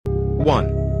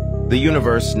1. The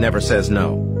universe never says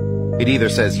no. It either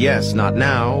says yes, not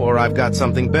now, or I've got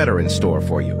something better in store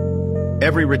for you.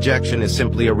 Every rejection is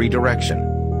simply a redirection.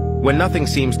 When nothing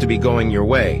seems to be going your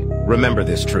way, remember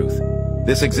this truth.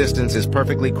 This existence is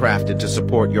perfectly crafted to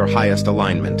support your highest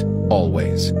alignment,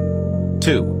 always.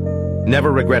 2.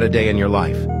 Never regret a day in your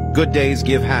life. Good days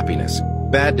give happiness.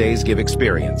 Bad days give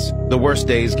experience. The worst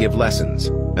days give lessons.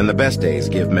 And the best days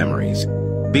give memories.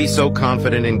 Be so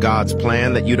confident in God's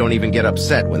plan that you don't even get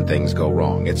upset when things go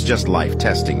wrong. It's just life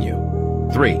testing you.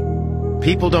 3.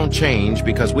 People don't change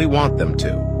because we want them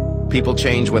to. People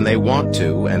change when they want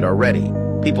to and are ready.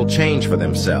 People change for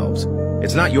themselves.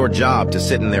 It's not your job to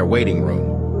sit in their waiting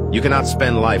room. You cannot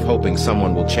spend life hoping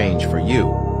someone will change for you.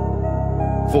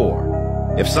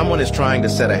 4. If someone is trying to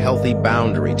set a healthy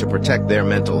boundary to protect their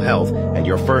mental health and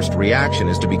your first reaction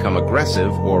is to become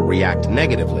aggressive or react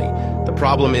negatively, the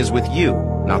problem is with you,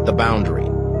 not the boundary.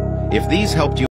 If these helped you